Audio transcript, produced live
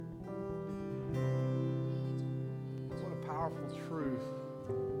powerful truth.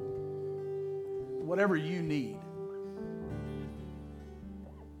 Whatever you need,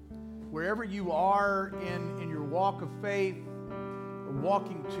 wherever you are in your walk of faith, or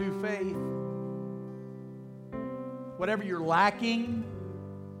walking to faith, whatever you're lacking,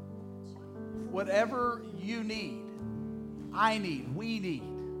 whatever you need, I need, we need.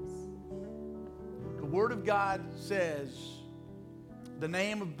 The Word of God says, the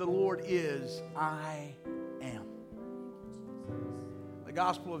name of the Lord is I am. The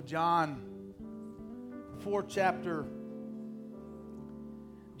Gospel of John, 4th chapter,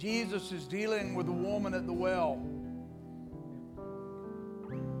 Jesus is dealing with a woman at the well.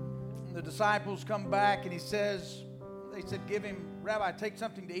 And the disciples come back and they said, give him, Rabbi, take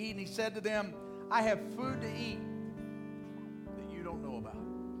something to eat. And he said to them, I have food to eat that you don't know about.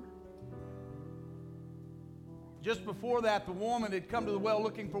 Just before that, the woman had come to the well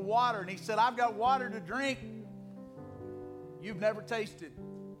looking for water. And he said, I've got water to drink you've never tasted.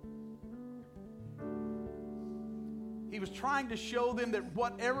 He was trying to show them that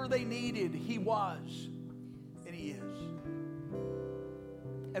whatever they needed, He was, and He is.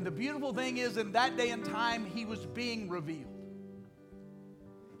 And the beautiful thing is, in that day and time, He was being revealed.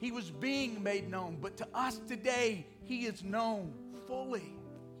 He was being made known. But to us today, He is known fully.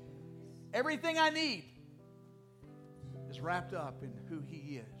 Everything I need is wrapped up in who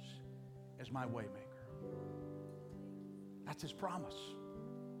He is as my waymaker. That's His promise.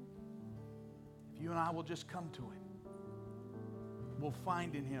 If you and I will just come to Him, we'll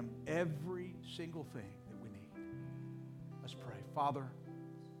find in Him every single thing that we need. Let's pray. Father,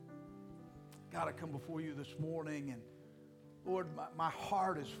 God, I come before you this morning, and Lord, my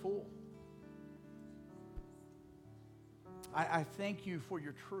heart is full. I thank you for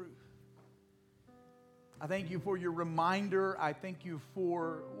your truth. I thank you for your reminder. I thank you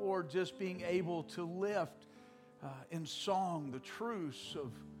for, Lord, just being able to lift in song the truths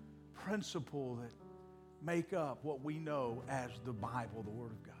of principle that make up what we know as the Bible, the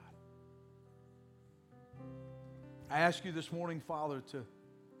Word of God. I ask you this morning, Father, to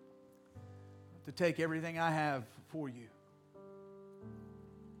take everything I have for you,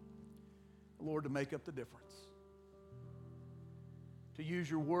 Lord, to make up the difference. To use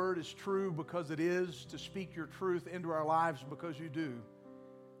your word as true because it is, to speak your truth into our lives because you do.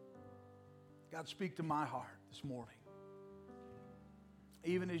 God, speak to my heart this morning,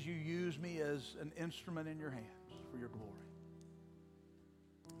 even as you use me as an instrument in your hands for your glory.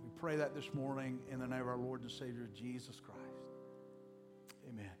 We pray that this morning in the name of our Lord and Savior, Jesus Christ.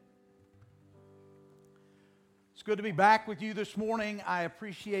 Amen. It's good to be back with you this morning. I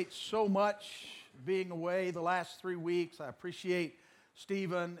appreciate so much being away the last 3 weeks. I appreciate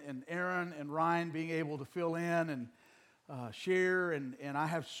Stephen and Aaron and Ryan being able to fill in and share. And I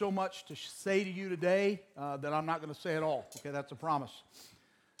have so much to say to you today that I'm not going to say it all. Okay, that's a promise.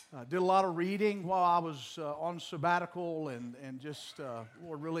 Did a lot of reading while I was on sabbatical, and just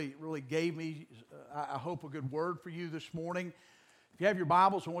Lord really gave me, I hope, a good word for you this morning. If you have your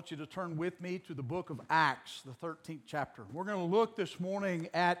Bibles, I want you to turn with me to the book of Acts, the 13th chapter. We're going to look this morning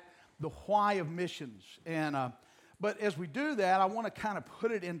at the why of missions. But as we do that, I want to kind of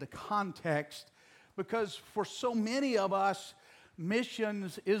put it into context, because for so many of us,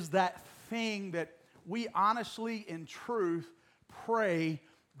 missions is that thing that we honestly, in truth, pray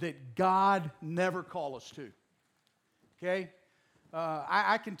that God never call us to. Okay?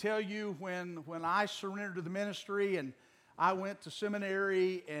 I can tell you when I surrendered to the ministry and I went to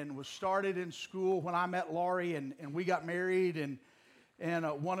seminary and was started in school, when I met Laurie and we got married, and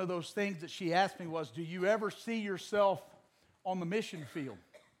one of those things that she asked me was, do you ever see yourself on the mission field?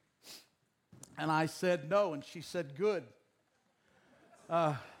 And I said no, and she said, good.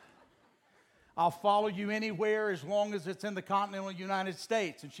 I'll follow you anywhere as long as it's in the continental United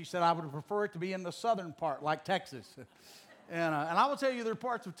States. And she said, I would prefer it to be in the southern part, like Texas. And I will tell you, there are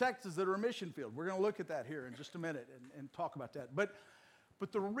parts of Texas that are a mission field. We're going to look at that here in just a minute and talk about that. But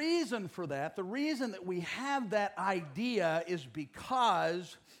the reason for that, the reason that we have that idea is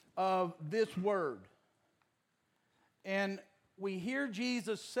because of this word. And we hear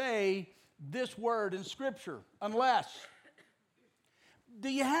Jesus say this word in Scripture, unless. Do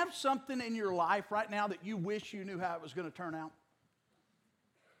you have something in your life right now that you wish you knew how it was going to turn out?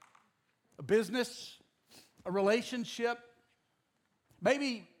 A business, a relationship,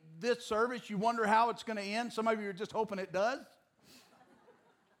 maybe this service, you wonder how it's going to end. Some of you are just hoping it does.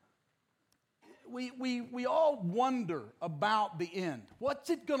 We all wonder about the end. What's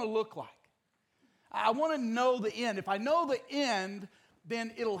it going to look like? I want to know the end. If I know the end,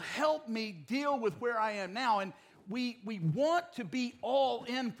 then it'll help me deal with where I am now. And we want to be all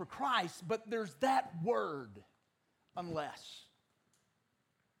in for Christ, but there's that word, unless.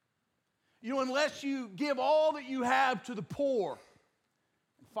 You know, unless you give all that you have to the poor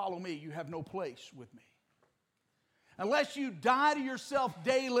and follow me, you have no place with me. Unless you die to yourself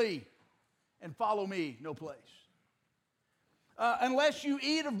daily and follow me, no place. Unless you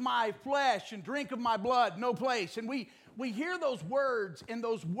eat of my flesh and drink of my blood, no place. And we hear those words, and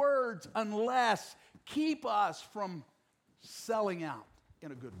those words, unless, keep us from selling out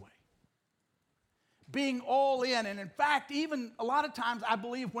in a good way. Being all in. And in fact, even a lot of times I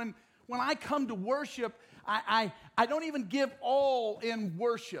believe when I come to worship, I don't even give all in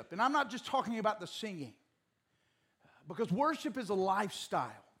worship. And I'm not just talking about the singing. Because worship is a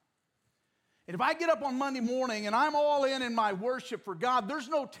lifestyle. And if I get up on Monday morning and I'm all in my worship for God, there's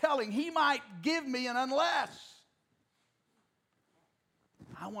no telling. He might give me an unless.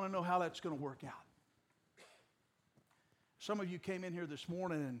 I want to know how that's going to work out. Some of you came in here this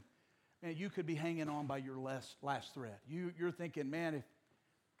morning and man, you could be hanging on by your last thread. You're thinking, man,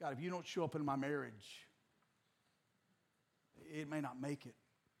 if you don't show up in my marriage, it may not make it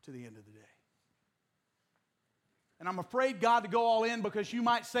to the end of the day. And I'm afraid, God, to go all in because you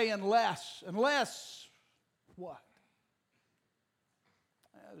might say unless. Unless what?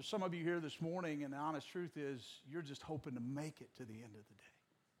 There's some of you here this morning, and the honest truth is you're just hoping to make it to the end of the day.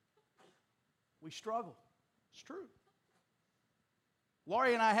 We struggle. It's true.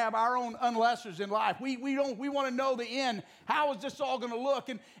 Laurie and I have our own unlessers in life. We want to know the end. How is this all going to look?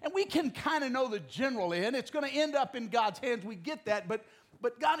 And we can kind of know the general end. It's going to end up in God's hands. We get that. But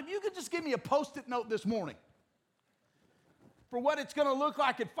God, if you could just give me a Post-it note this morning for what it's going to look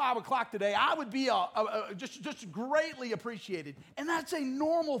like at 5 o'clock today, I would be just greatly appreciated. And that's a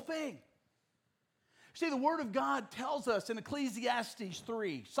normal thing. See, the Word of God tells us in Ecclesiastes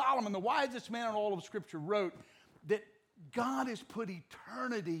 3, Solomon, the wisest man in all of Scripture, wrote that God has put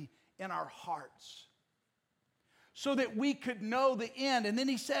eternity in our hearts so that we could know the end. And then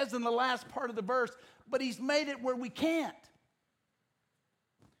he says in the last part of the verse, but he's made it where we can't.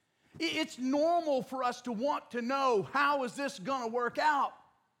 It's normal for us to want to know, how is this going to work out?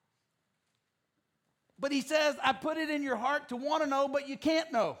 But he says, I put it in your heart to want to know, but you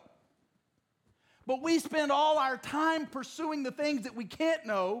can't know. But we spend all our time pursuing the things that we can't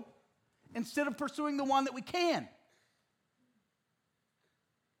know instead of pursuing the one that we can.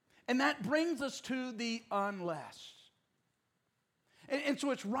 And that brings us to the unless. And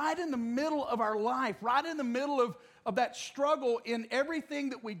so it's right in the middle of our life, right in the middle of that struggle in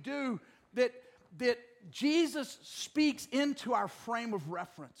everything that we do, that Jesus speaks into our frame of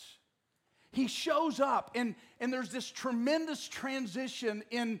reference. He shows up, and there's this tremendous transition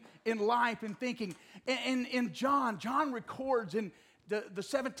in life and thinking. And in John records in the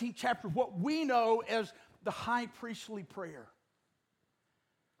 17th chapter what we know as the high priestly prayer.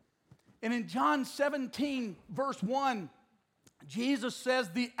 And in John 17, verse 1, Jesus says,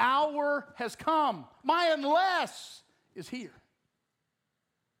 the hour has come. My unless is here.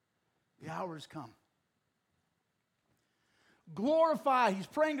 The hour has come. Glorify, he's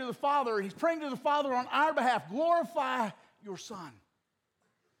praying to the Father. He's praying to the Father on our behalf. Glorify your Son,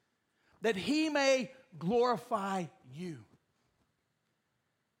 that he may glorify you.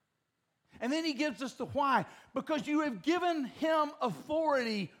 And then he gives us the why. Because you have given him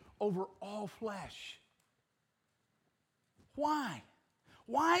authority over all flesh. Why?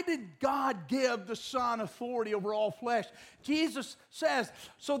 Why did God give the Son authority over all flesh? Jesus says,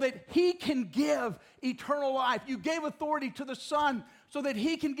 so that he can give eternal life. You gave authority to the Son so that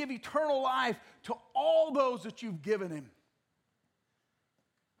he can give eternal life to all those that you've given him.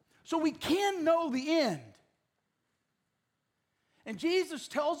 So we can know the end. And Jesus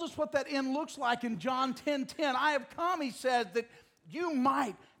tells us what that end looks like in John 10:10. I have come, he says, that you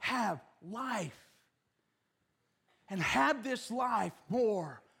might have life. And have this life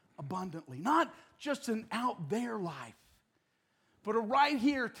more abundantly. Not just an out there life, but a right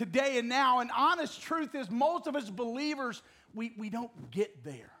here, today, and now. And honest truth is, most of us believers, we don't get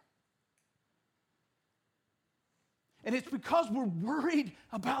there. And it's because we're worried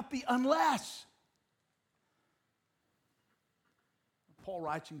about the unless. Paul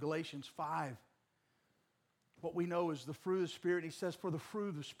writes in Galatians 5, what we know is the fruit of the Spirit. He says, for the fruit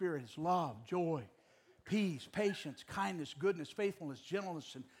of the Spirit is love, joy, peace, patience, kindness, goodness, faithfulness,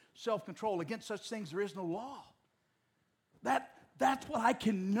 gentleness, and self-control. Against such things there is no law. That's what I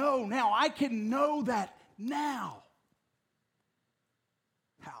can know now. I can know that now.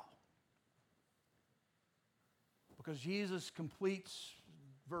 How? Because Jesus completes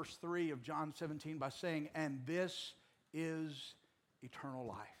verse 3 of John 17 by saying, and this is eternal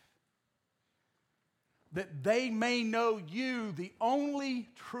life. That they may know you, the only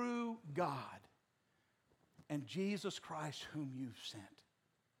true God, and Jesus Christ whom you've sent.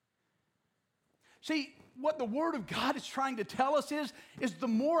 See, what the Word of God is trying to tell us is the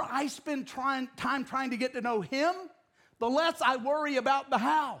more I spend time trying to get to know Him, the less I worry about the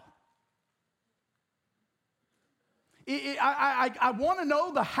how. I want to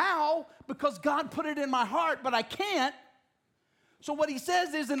know the how because God put it in my heart, but I can't. So what He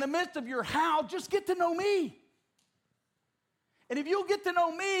says is, in the midst of your how, just get to know me. And if you'll get to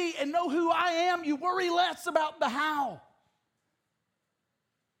know me and know who I am, you worry less about the how.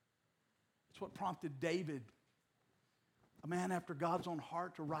 It's what prompted David, a man after God's own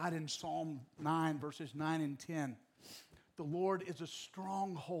heart, to write in Psalm 9, verses 9 and 10. The Lord is a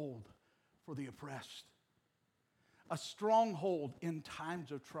stronghold for the oppressed, a stronghold in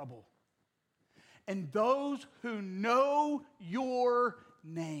times of trouble. And those who know your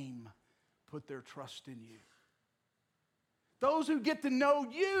name put their trust in you. Those who get to know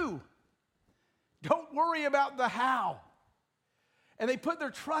you don't worry about the how. And they put their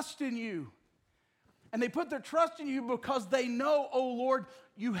trust in you. And they put their trust in you because they know, oh Lord,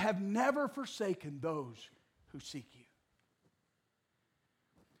 you have never forsaken those who seek you.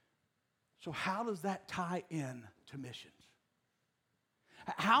 So how does that tie in to missions?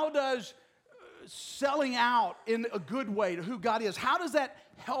 How does selling out in a good way to who God is, how does that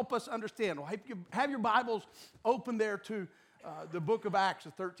help us understand? Well, have your Bibles open there to the book of Acts,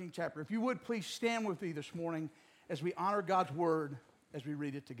 the 13th chapter. If you would, please stand with me this morning as we honor God's word as we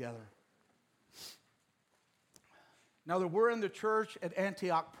read it together. Now there were in the church at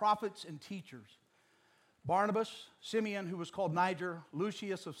Antioch prophets and teachers: Barnabas, Simeon, who was called Niger,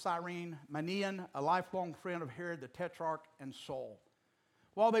 Lucius of Cyrene, Manaen, a lifelong friend of Herod the Tetrarch, and Saul.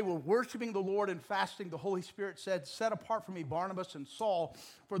 While they were worshiping the Lord and fasting, the Holy Spirit said, "Set apart for me Barnabas and Saul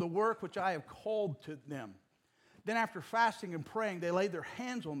for the work which I have called to them." Then after fasting and praying, they laid their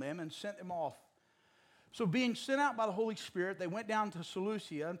hands on them and sent them off. So being sent out by the Holy Spirit, they went down to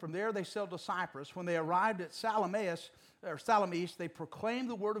Seleucia, and from there they sailed to Cyprus. When they arrived at Salamis, they proclaimed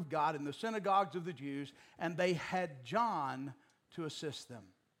the word of God in the synagogues of the Jews, and they had John to assist them.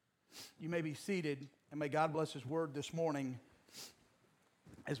 You may be seated, and may God bless His word this morning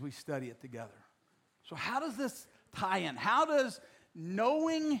as we study it together. So how does this tie in? How does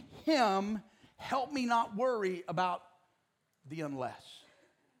knowing Him help me not worry about the unless?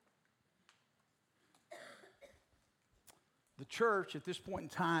 The church at this point in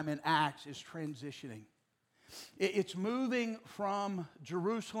time in Acts is transitioning. It's moving from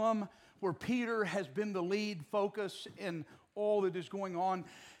Jerusalem, where Peter has been the lead focus in all that is going on,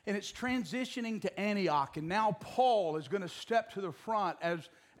 and it's transitioning to Antioch. And now Paul is going to step to the front as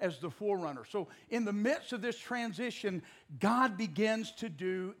the forerunner. So in the midst of this transition, God begins to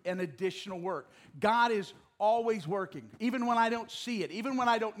do an additional work. God is always working, even when I don't see it, even when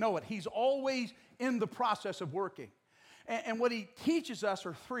I don't know it. He's always in the process of working. And what he teaches us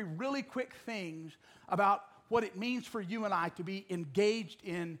are three really quick things about what it means for you and I to be engaged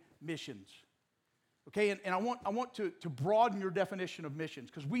in missions. Okay, and I want to broaden your definition of missions,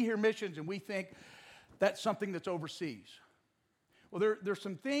 because we hear missions and we think that's something that's overseas. Well, there's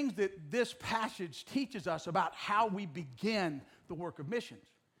some things that this passage teaches us about how we begin the work of missions.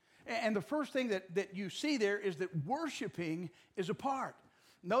 And the first thing that you see there is that worshiping is a part.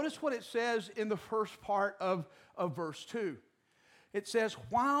 Notice what it says in the first part of verse 2. It says,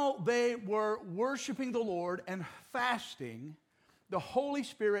 while they were worshiping the Lord and fasting, the Holy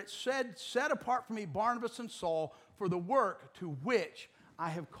Spirit said, "Set apart for me Barnabas and Saul for the work to which I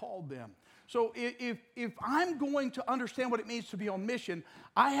have called them." So if I'm going to understand what it means to be on mission,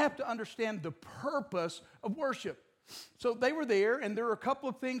 I have to understand the purpose of worship. So they were there, and there are a couple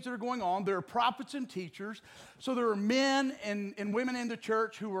of things that are going on. There are prophets and teachers. So there are men and women in the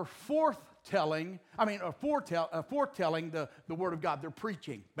church who are foretelling the Word of God. They're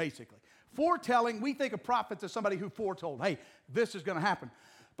preaching, basically. Foretelling, we think of prophets as somebody who foretold, hey, this is going to happen.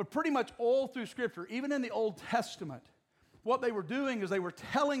 But pretty much all through Scripture, even in the Old Testament, what they were doing is they were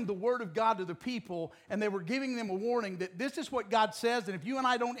telling the Word of God to the people, and they were giving them a warning that this is what God says, and if you and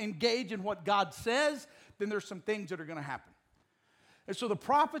I don't engage in what God says, then there's some things that are going to happen. And so the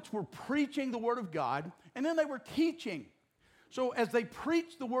prophets were preaching the Word of God, and then they were teaching. So as they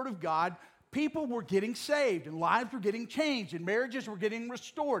preached the Word of God, people were getting saved, and lives were getting changed, and marriages were getting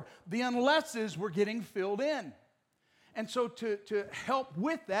restored. The unlesses were getting filled in. And so to help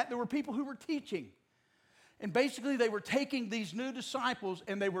with that, there were people who were teaching. And basically they were taking these new disciples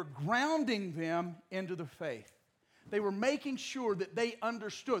and they were grounding them into the faith. They were making sure that they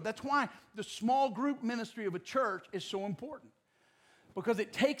understood. That's why the small group ministry of a church is so important. Because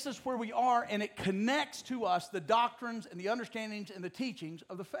it takes us where we are and it connects to us the doctrines and the understandings and the teachings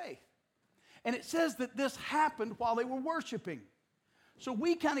of the faith. And it says that this happened while they were worshiping. So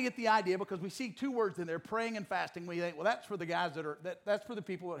we kind of get the idea because we see two words in there, praying and fasting. We think, well, that's for the guys that's for the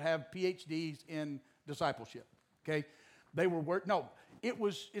people that have PhDs in discipleship. Okay?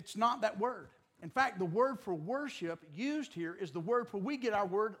 It's not that word. In fact, the word for worship used here is the word for we get our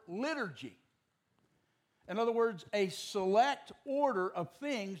word liturgy. In other words, a select order of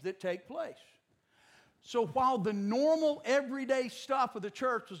things that take place. So while the normal everyday stuff of the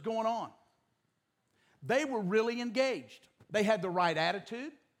church was going on, they were really engaged. They had the right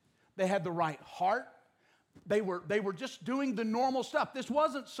attitude. They had the right heart. They were just doing the normal stuff. This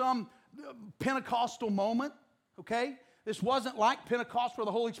wasn't some Pentecostal moment, okay? This wasn't like Pentecost where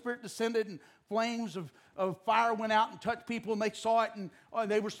the Holy Spirit descended and flames of fire went out and touched people and they saw it and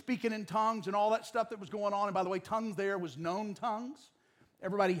they were speaking in tongues and all that stuff that was going on. And by the way, tongues there was known tongues.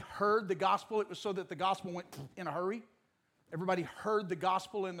 Everybody heard the gospel. It was so that the gospel went in a hurry. Everybody heard the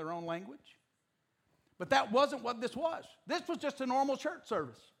gospel in their own language. But that wasn't what this was. This was just a normal church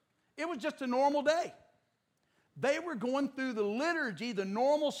service. It was just a normal day. They were going through the liturgy, the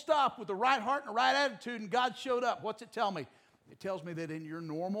normal stuff with the right heart and the right attitude, and God showed up. What's it tell me? It tells me that in your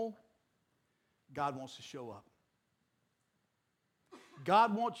normal, God wants to show up.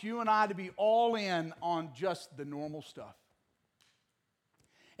 God wants you and I to be all in on just the normal stuff.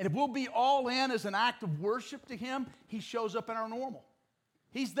 And if we'll be all in as an act of worship to Him, He shows up in our normal.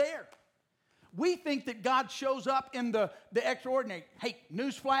 He's there. We think that God shows up in the extraordinary. Hey,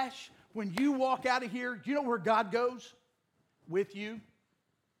 newsflash, when you walk out of here, do you know where God goes? With you.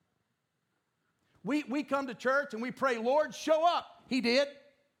 We come to church and we pray, Lord, show up. He did.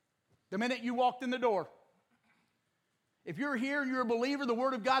 The minute you walked in the door. If you're here and you're a believer, the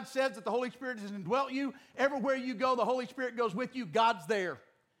Word of God says that the Holy Spirit has indwelt you. Everywhere you go, the Holy Spirit goes with you. God's there.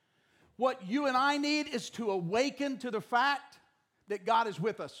 What you and I need is to awaken to the fact that God is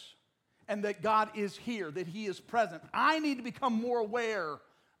with us. And that God is here, that He is present. I need to become more aware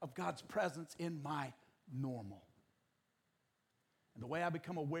of God's presence in my normal. And the way I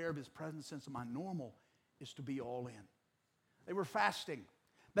become aware of His presence in my normal is to be all in. They were fasting.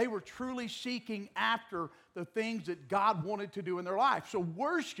 They were truly seeking after the things that God wanted to do in their life. So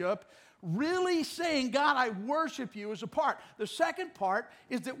worship, really saying, God, I worship you, is a part. The second part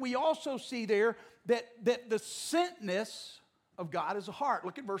is that we also see there that the sentness of God is a heart.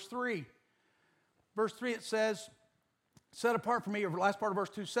 Look at verse 3. Verse 3, it says, set apart for me, or the last part of verse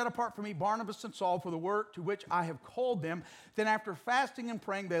 2, set apart for me Barnabas and Saul for the work to which I have called them. Then after fasting and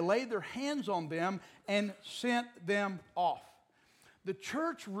praying, they laid their hands on them and sent them off. The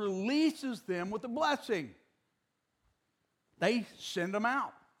church releases them with a blessing. They send them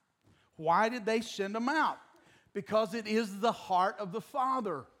out. Why did they send them out? Because it is the heart of the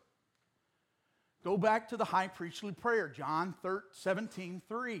Father. Go back to the high priestly prayer, John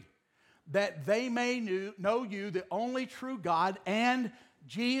 17:3. That they may know you, the only true God, and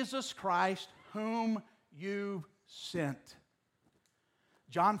Jesus Christ, whom you've sent.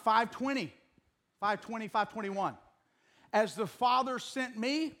 John 5:20, 5:21. As the Father sent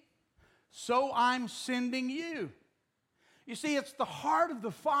me, so I'm sending you. You see, it's the heart of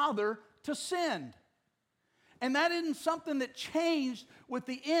the Father to send. And that isn't something that changed with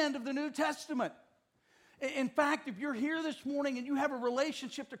the end of the New Testament. In fact, if you're here this morning and you have a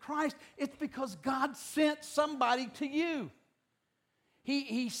relationship to Christ, it's because God sent somebody to you.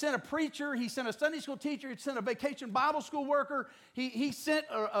 He sent a preacher, He sent a Sunday school teacher, He sent a vacation Bible school worker, He sent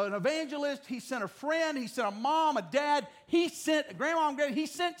an evangelist, He sent a friend, He sent a mom, a dad, He sent a grandma and grandma. He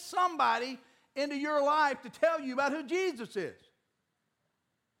sent somebody into your life to tell you about who Jesus is.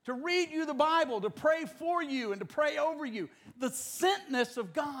 To read you the Bible, to pray for you and to pray over you. The sentness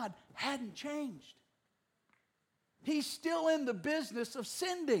of God hadn't changed. He's still in the business of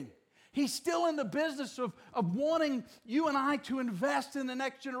sending. He's still in the business of wanting you and I to invest in the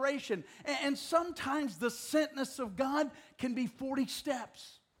next generation. And sometimes the sentness of God can be 40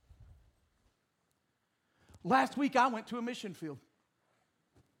 steps. Last week I went to a mission field.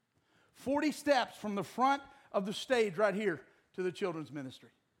 40 steps from the front of the stage right here to the children's ministry.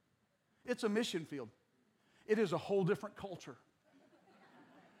 It's a mission field. It is a whole different culture.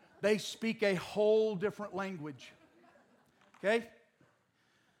 They speak a whole different language. Okay?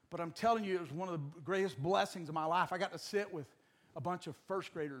 But I'm telling you, it was one of the greatest blessings of my life. I got to sit with a bunch of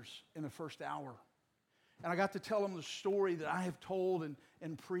first graders in the first hour. And I got to tell them the story that I have told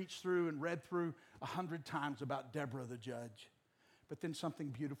and preached through and read through 100 times about Deborah the judge. But then something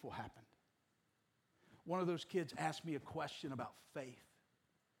beautiful happened. One of those kids asked me a question about faith.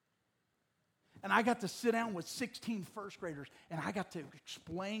 And I got to sit down with 16 first graders, and I got to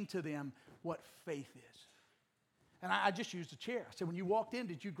explain to them what faith is. And I just used a chair. I said, when you walked in,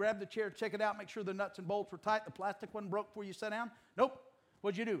 did you grab the chair, check it out, make sure the nuts and bolts were tight, the plastic wasn't broke before you sat down? Nope.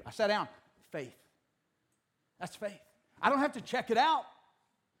 What'd you do? I sat down. Faith. That's faith. I don't have to check it out.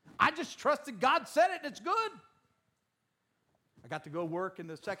 I just trusted God said it, and it's good. I got to go work in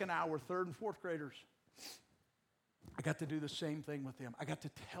the second hour, third and fourth graders. I got to do the same thing with them. I got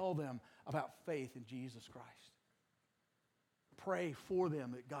to tell them about faith in Jesus Christ. Pray for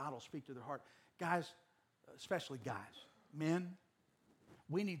them that God will speak to their heart. Guys, especially guys, men,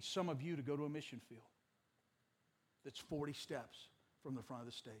 we need some of you to go to a mission field that's 40 steps from the front of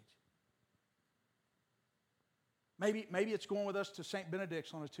the stage. Maybe it's going with us to St.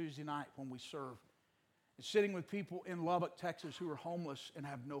 Benedict's on a Tuesday night when we serve. And sitting with people in Lubbock, Texas who are homeless and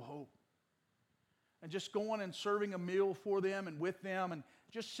have no hope. And just going and serving a meal for them and with them and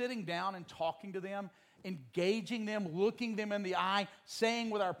just sitting down and talking to them, engaging them, looking them in the eye, saying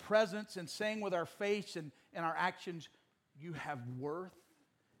with our presence and saying with our face and our actions, you have worth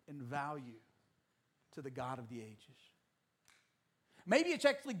and value to the God of the ages. Maybe it's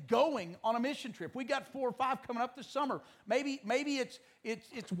actually going on a mission trip. We got 4 or 5 coming up this summer. Maybe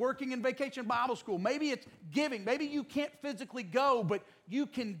it's working in Vacation Bible School. Maybe it's giving. Maybe you can't physically go, but you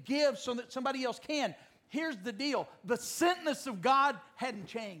can give so that somebody else can. Here's the deal. The sentness of God hadn't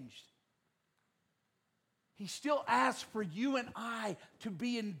changed. He still asks for you and I to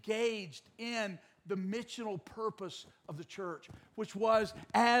be engaged in the missional purpose of the church, which was,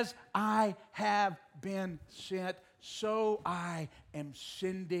 as I have been sent, so I am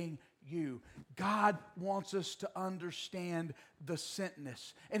sending you. God wants us to understand the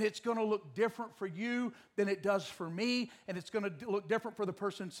sentness. And it's going to look different for you than it does for me. And it's going to look different for the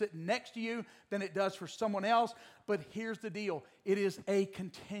person sitting next to you than it does for someone else. But here's the deal. It is a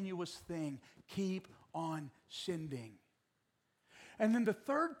continuous thing. Keep on sending. And then the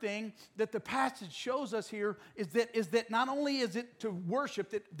third thing that the passage shows us here is that not only is it to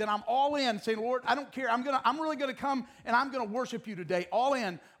worship, that I'm all in, saying, Lord, I don't care. I'm really going to come and I'm going to worship you today. All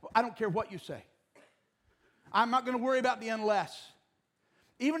in. I don't care what you say. I'm not going to worry about the unless.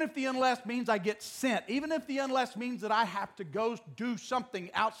 Even if the unless means I get sent. Even if the unless means that I have to go do something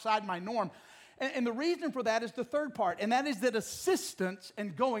outside my norm. And the reason for that is the third part. And that is that assistance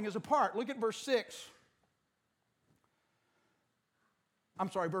and going is a part. Look at verse 6.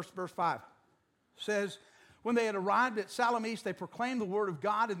 Verse 5 says, when they had arrived at Salamis, they proclaimed the word of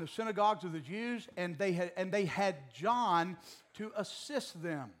God in the synagogues of the Jews, and they had John to assist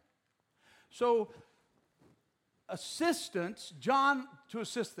them. So, assistance, John to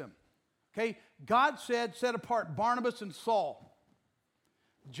assist them. Okay, God said, set apart Barnabas and Saul.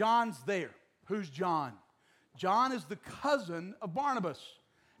 John's there. Who's John? John is the cousin of Barnabas.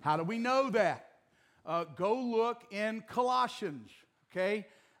 How do we know that? Go look in Colossians. Okay,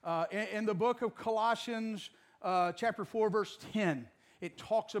 in the book of Colossians, chapter 4, verse 10, it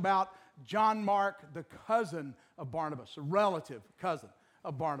talks about John Mark, the cousin of Barnabas, a relative cousin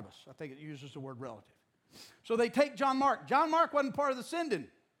of Barnabas. I think it uses the word relative. So they take John Mark. John Mark wasn't part of the sending,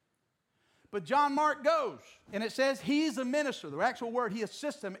 but John Mark goes, and it says he's a minister. The actual word, he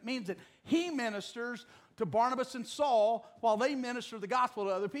assists them. It means that he ministers to Barnabas and Saul while they minister the gospel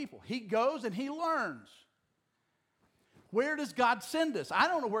to other people. He goes and he learns. Where does God send us? I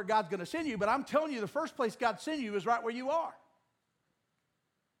don't know where God's going to send you, but I'm telling you, the first place God sends you is right where you are.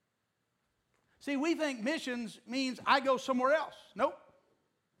 See, we think missions means I go somewhere else. Nope.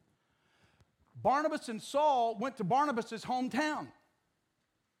 Barnabas and Saul went to Barnabas' hometown.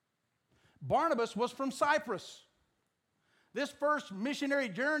 Barnabas was from Cyprus. This first missionary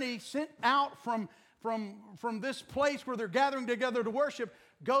journey sent out from this place where they're gathering together to worship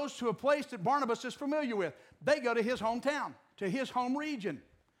goes to a place that Barnabas is familiar with. They go to his hometown, to his home region.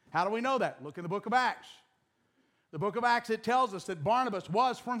 How do we know that? Look in the book of Acts. The book of Acts, it tells us that Barnabas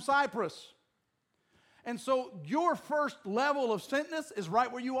was from Cyprus. And so your first level of sentness is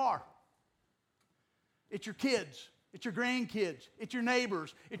right where you are. It's your kids. It's your grandkids. It's your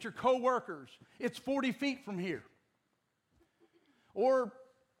neighbors. It's your co-workers. It's 40 feet from here. Or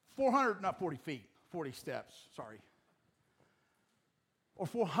 40 steps, sorry. Or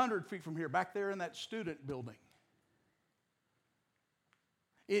 400 feet from here, back there in that student building.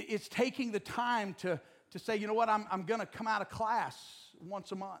 It's taking the time to say, you know what, I'm going to come out of class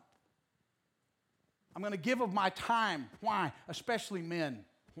once a month. I'm going to give of my time. Why? Especially men.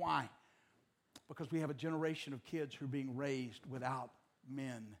 Why? Because we have a generation of kids who are being raised without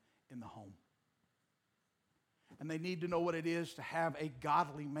men in the home. And they need to know what it is to have a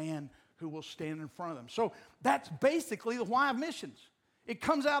godly man who will stand in front of them. So that's basically the why of missions. It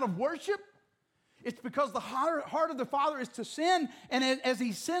comes out of worship. It's because the heart of the Father is to send, and as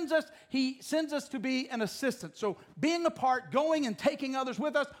He sends us to be an assistant. So being a part, going and taking others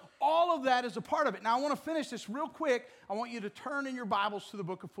with us, all of that is a part of it. Now I want to finish this real quick. I want you to turn in your Bibles to the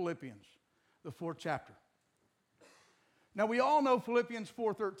book of Philippians, the 4th chapter. Now we all know Philippians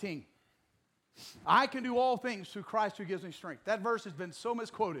 4:13. I can do all things through Christ who gives me strength. That verse has been so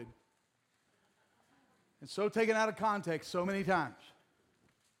misquoted and so taken out of context so many times.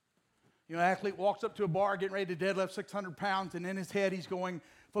 You know, an athlete walks up to a bar getting ready to deadlift 600 pounds, and in his head he's going,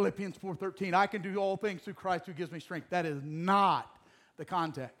 Philippians 4:13, I can do all things through Christ who gives me strength. That is not the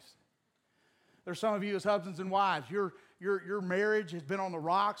context. There's some of you as husbands and wives, your marriage has been on the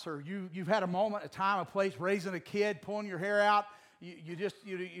rocks, or you've had a moment, a time, a place, raising a kid, pulling your hair out.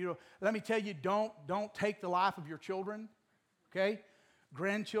 Let me tell you, don't take the life of your children, okay?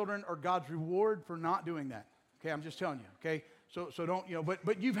 Grandchildren are God's reward for not doing that, okay? I'm just telling you, okay? So don't,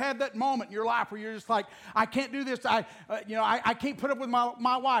 but you've had that moment in your life where you're just like, I can't do this. I can't put up with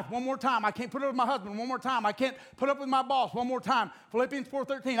my wife one more time. I can't put up with my husband one more time. I can't put up with my boss one more time. Philippians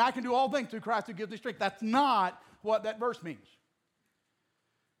 4:13, I can do all things through Christ who gives me strength. That's not what that verse means.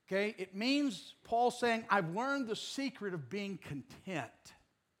 Okay? It means Paul saying, I've learned the secret of being content.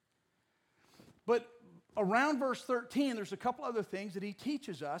 But around verse 13, there's a couple other things that he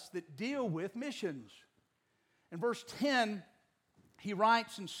teaches us that deal with missions. In verse 10, he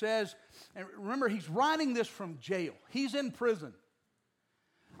writes and says, and remember, he's writing this from jail. He's in prison.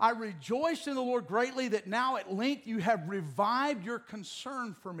 I rejoice in the Lord greatly that now at length you have revived your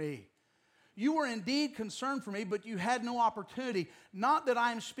concern for me. You were indeed concerned for me, but you had no opportunity. Not that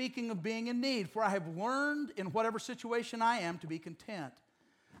I am speaking of being in need, for I have learned in whatever situation I am to be content.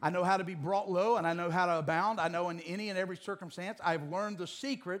 I know how to be brought low, and I know how to abound. I know in any and every circumstance, I have learned the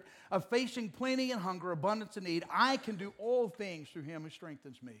secret of facing plenty and hunger, abundance and need. I can do all things through Him who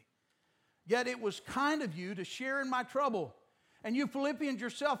strengthens me. Yet it was kind of you to share in my trouble. And you Philippians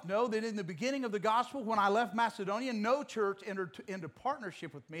yourself know that in the beginning of the gospel, when I left Macedonia, no church entered into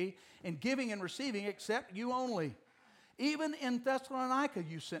partnership with me in giving and receiving except you only. Even in Thessalonica,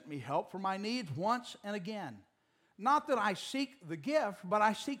 you sent me help for my needs once and again. Not that I seek the gift, but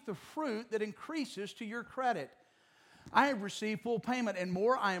I seek the fruit that increases to your credit. I have received full payment, and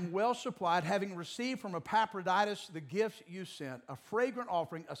more I am well supplied, having received from Epaphroditus the gifts you sent, a fragrant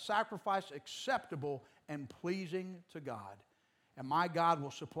offering, a sacrifice acceptable and pleasing to God. And my God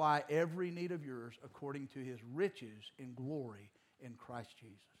will supply every need of yours according to His riches in glory in Christ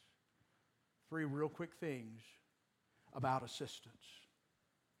Jesus. 3 real quick things about assistance.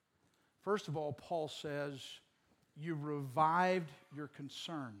 First of all, Paul says, you revived your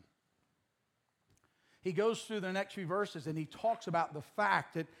concern. He goes through the next few verses and he talks about the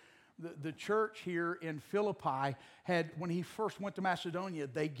fact that the church here in Philippi had, when he first went to Macedonia,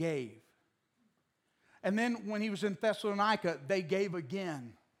 they gave. And then when he was in Thessalonica, they gave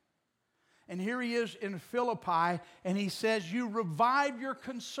again. And here he is in Philippi and he says, you revived your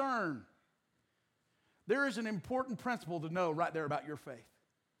concern. There is an important principle to know right there about your faith.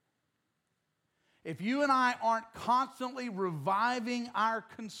 If you and I aren't constantly reviving our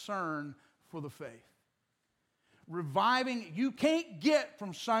concern for the faith, reviving, you can't get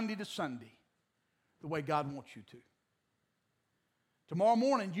from Sunday to Sunday the way God wants you to. Tomorrow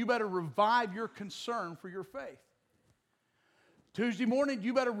morning, you better revive your concern for your faith. Tuesday morning,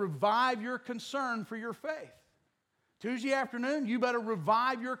 you better revive your concern for your faith. Tuesday afternoon, you better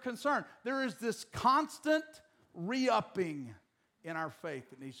revive your concern. There is this constant re-upping in our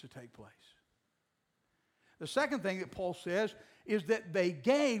faith that needs to take place. The second thing that Paul says is that they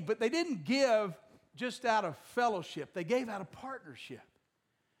gave, but they didn't give just out of fellowship. They gave out of partnership.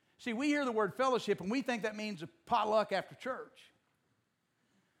 See, we hear the word fellowship and we think that means a potluck after church.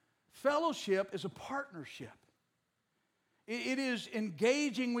 Fellowship is a partnership. It is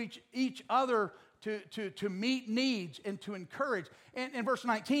engaging with each other to meet needs and to encourage. And in verse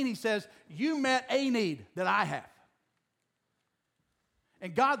 19 he says, you met a need that I have.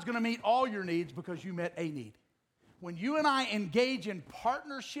 And God's going to meet all your needs because you met a need. When you and I engage in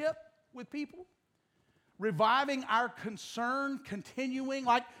partnership with people, reviving our concern, continuing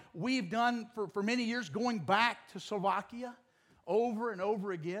like we've done for many years, going back to Slovakia over and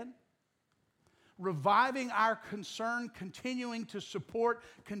over again, reviving our concern, continuing to support,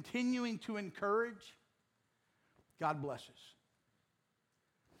 continuing to encourage, God blesses.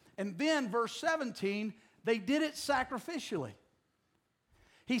 And then verse 17, they did it sacrificially.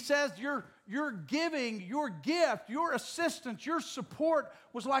 He says your giving, your gift, your assistance, your support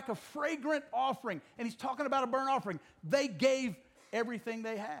was like a fragrant offering. And he's talking about a burnt offering. They gave everything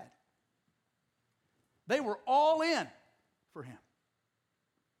they had. They were all in for him.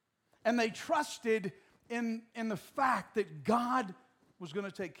 And they trusted in the fact that God was going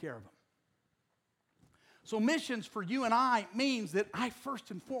to take care of them. So missions for you and I means that I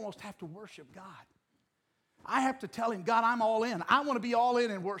first and foremost have to worship God. I have to tell him, God, I'm all in. I want to be all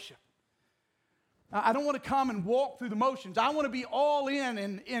in worship. I don't want to come and walk through the motions. I want to be all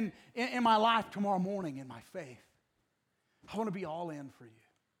in my life tomorrow morning in my faith. I want to be all in for you.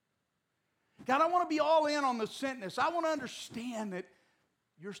 God, I want to be all in on the sentness. I want to understand that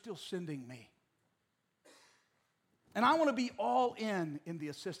you're still sending me. And I want to be all in the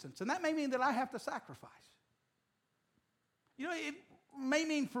assistance. And that may mean that I have to sacrifice. You know, it may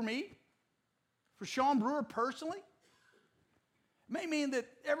mean for me, for Shawn Brewer personally, it may mean that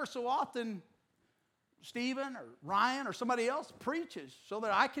ever so often Stephen or Ryan or somebody else preaches so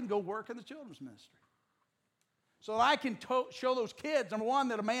that I can go work in the children's ministry. So that I can show those kids, number one,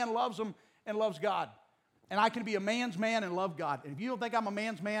 that a man loves them and loves God. And I can be a man's man and love God. And if you don't think I'm a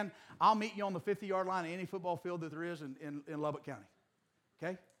man's man, I'll meet you on the 50-yard line of any football field that there is in Lubbock County.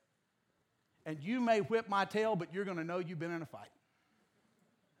 Okay? And you may whip my tail, but you're going to know you've been in a fight.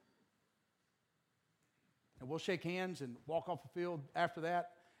 And we'll shake hands and walk off the field after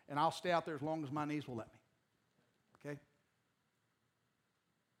that, and I'll stay out there as long as my knees will let me. Okay?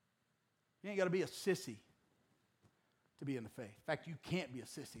 You ain't got to be a sissy to be in the faith. In fact, you can't be a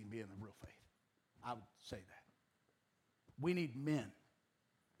sissy and be in the real faith. I would say that. We need men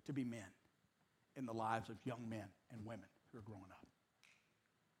to be men in the lives of young men and women who are growing up.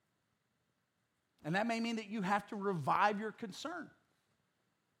 And that may mean that you have to revive your concern.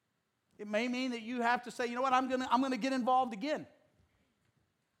 It may mean that you have to say, you know what, I'm going to get involved again.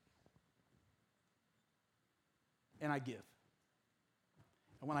 And I give.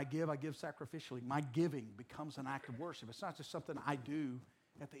 And when I give sacrificially. My giving becomes an act of worship. It's not just something I do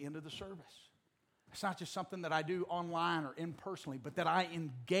at the end of the service. It's not just something that I do online or impersonally, but that I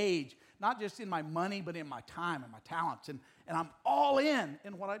engage, not just in my money, but in my time and my talents. And I'm all in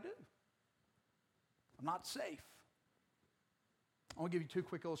what I do. I'm not safe. I want to give you two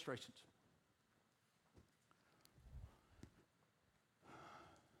quick illustrations.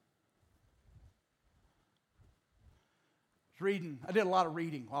 I did a lot of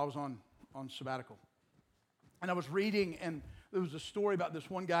reading while I was on sabbatical. And I was reading, and there was a story about this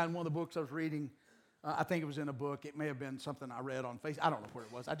one guy in one of the books I was reading. I think it was in a book. It may have been something I read on Facebook. I don't know where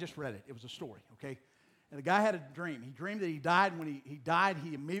it was. I just read it. It was a story, okay? And the guy had a dream. He dreamed that he died. When he died,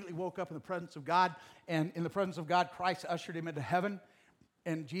 he immediately woke up in the presence of God. And in the presence of God, Christ ushered him into heaven.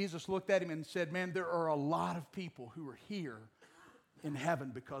 And Jesus looked at him and said, man, there are a lot of people who are here in heaven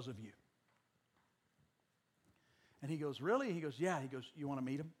because of you. And he goes, really? He goes, yeah. He goes, you want to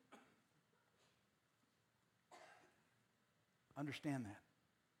meet him? Understand that.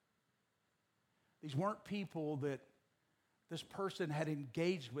 These weren't people that this person had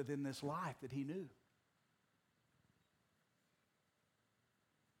engaged with in this life that he knew.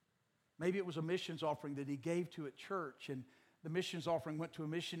 Maybe it was a missions offering that he gave to at church, and the missions offering went to a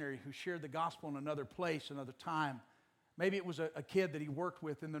missionary who shared the gospel in another place, another time. Maybe it was a kid that he worked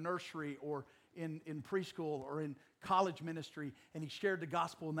with in the nursery or in preschool or in college ministry, and he shared the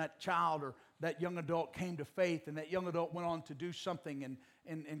gospel, and that child or that young adult came to faith, and that young adult went on to do something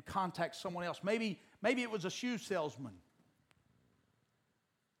and contact someone else. Maybe it was a shoe salesman.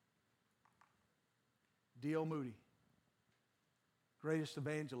 D.L. Moody, greatest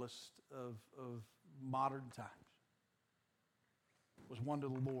evangelist of modern times, was won to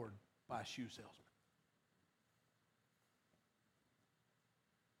the Lord by a shoe salesman.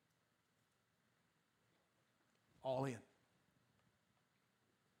 All in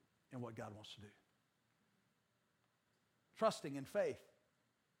what God wants to do. Trusting in faith.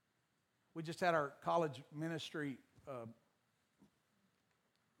 We just had our college ministry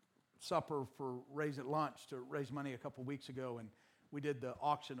supper for raise at lunch to raise money a couple weeks ago, and we did the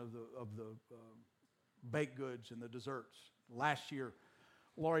auction of the baked goods and the desserts. Last year,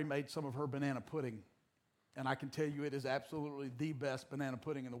 Lori made some of her banana pudding, and I can tell you it is absolutely the best banana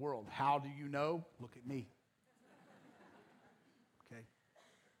pudding in the world. How do you know? Look at me. Okay.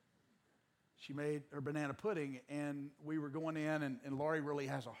 She made her banana pudding, and we were going in, and Lori really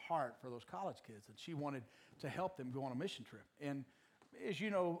has a heart for those college kids, and she wanted to help them go on a mission trip. And as you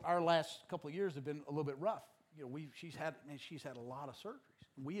know, our last couple of years have been a little bit rough. You know, she's had a lot of surgeries.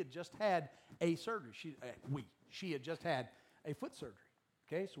 We had just had a surgery. She had just had a foot surgery.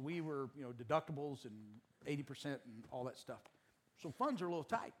 Okay, so we were, deductibles and 80% and all that stuff. So funds are a little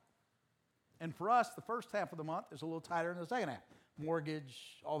tight. And for us, the first half of the month is a little tighter than the second half. Mortgage,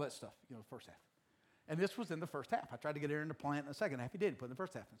 all that stuff, the first half. And this was in the first half. I tried to get Aaron to plant in the second half. He did, put in the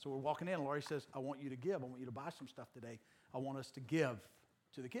first half. And so we're walking in, and Laurie says, I want you to give. I want you to buy some stuff today. I want us to give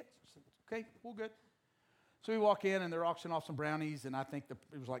to the kids. I said, okay, well, good. So we walk in, and they're auctioning off some brownies, and I think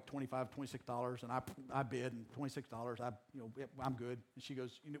it was like $25, $26, and I bid, and $26, I'm good. And she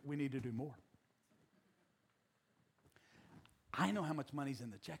goes, we need to do more. I know how much money's in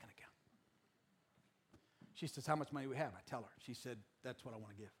the checking account. She says, how much money do we have? I tell her. She said, that's what I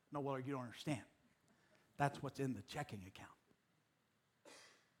want to give. No, well, you don't understand. That's what's in the checking account.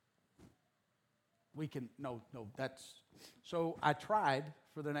 So I tried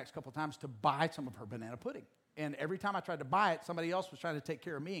for the next couple of times to buy some of her banana pudding. And every time I tried to buy it, somebody else was trying to take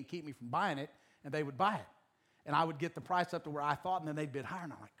care of me and keep me from buying it, and they would buy it. And I would get the price up to where I thought, and then they'd bid higher,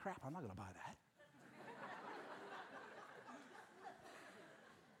 and I'm like, crap, I'm not going to buy that.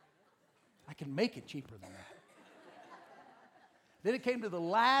 I can make it cheaper than that. Then it came to the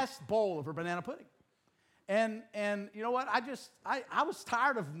last bowl of her banana pudding. And you know what? I was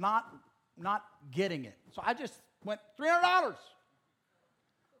tired of not getting it. So I just went, $300.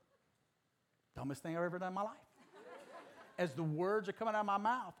 Dumbest thing I've ever done in my life. As the words are coming out of my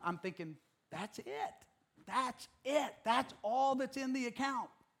mouth, I'm thinking, that's it. That's it. That's all that's in the account.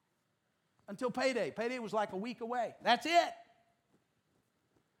 Until payday. Payday was like a week away. That's it.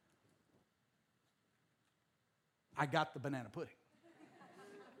 I got the banana pudding.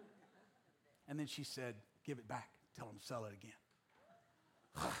 And then she said, give it back. Tell them to sell it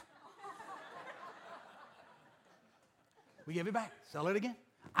again. We give it back. Sell it again.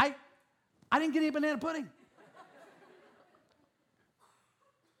 I didn't get any banana pudding.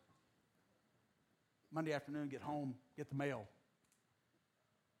 Monday afternoon, get home, get the mail.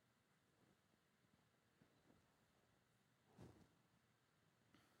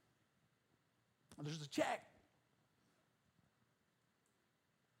 There's a check.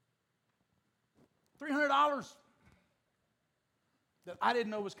 $300 that I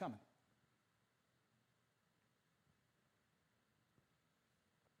didn't know was coming.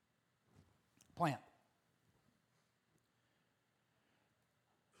 Plant.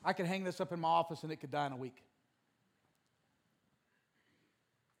 I could hang this up in my office and it could die in a week.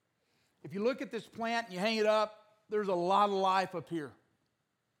 If you look at this plant and you hang it up, there's a lot of life up here.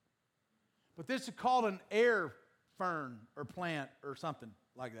 But this is called an air fern or plant or something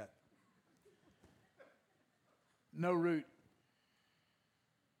like that. No root.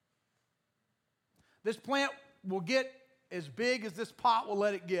 This plant will get as big as this pot will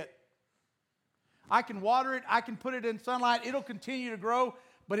let it get. I can water it. I can put it in sunlight. It'll continue to grow,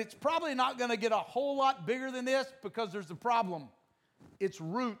 but it's probably not going to get a whole lot bigger than this because there's a problem. Its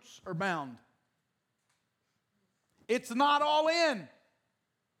roots are bound. It's not all in.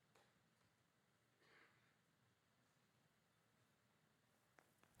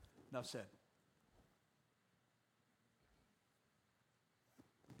 Enough said.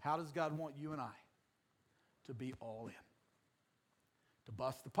 How does God want you and I to be all in? To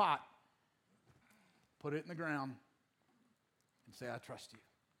bust the pot, put it in the ground, and say, I trust you.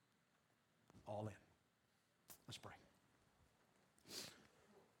 All in. Let's pray.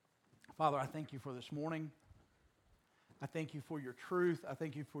 Father, I thank you for this morning. I thank you for your truth. I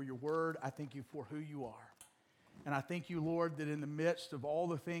thank you for your word. I thank you for who you are. And I thank you, Lord, that in the midst of all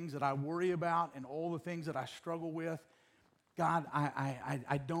the things that I worry about and all the things that I struggle with, God,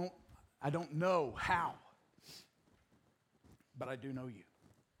 I don't know how, but I do know you.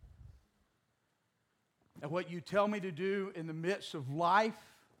 And what you tell me to do in the midst of life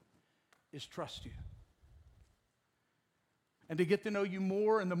is trust you. And to get to know you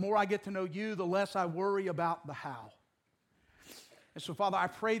more, and the more I get to know you, the less I worry about the how. And so, Father, I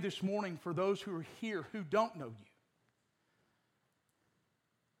pray this morning for those who are here who don't know you.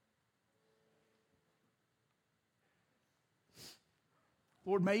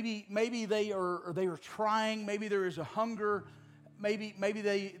 Lord, maybe they are trying. Maybe there is a hunger. Maybe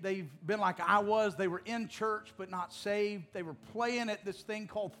they've been like I was. They were in church but not saved. They were playing at this thing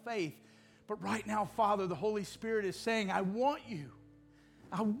called faith. But right now, Father, the Holy Spirit is saying, I want you.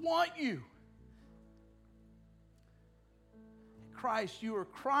 I want you. Christ, you are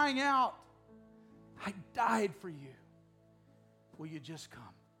crying out, I died for you. Will you just come?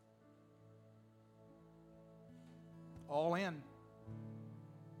 All in.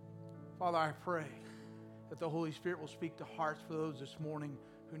 Father, I pray that the Holy Spirit will speak to hearts for those this morning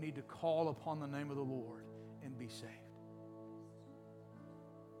who need to call upon the name of the Lord and be saved.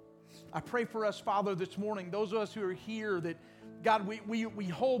 I pray for us, Father, this morning, those of us who are here, that, God, we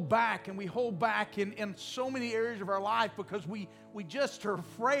hold back, and we hold back in so many areas of our life because we just are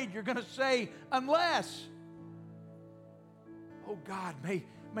afraid you're going to say, unless. Oh, God, may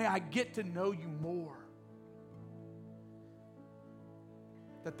I get to know you more.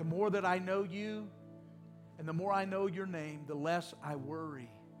 That the more that I know you, And the more I know your name, the less I worry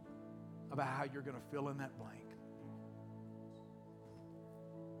about how you're going to fill in that blank.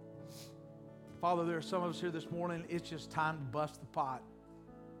 Father, there are some of us here this morning, it's just time to bust the pot.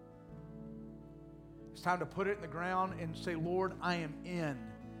 It's time to put it in the ground and say, Lord, I am in,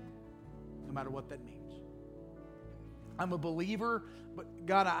 no matter what that means. I'm a believer, but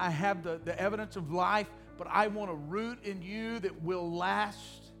God, I have the evidence of life, but I want a root in you that will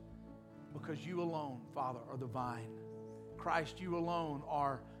last because you alone, Father, are the vine. Christ, you alone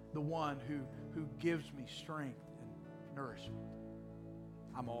are the one who gives me strength and nourishment.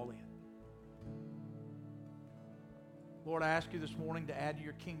 I'm all in. Lord, I ask you this morning to add to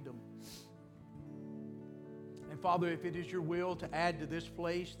your kingdom. And Father, if it is your will to add to this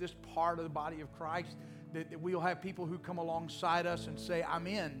place, this part of the body of Christ, that we'll have people who come alongside us and say, I'm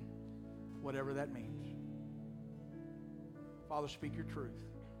in, whatever that means. Father, speak your truth.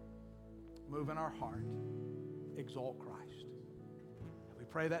 Move in our heart. Exalt Christ. And we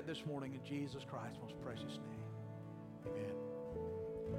pray that this morning in Jesus Christ's most precious name. Amen.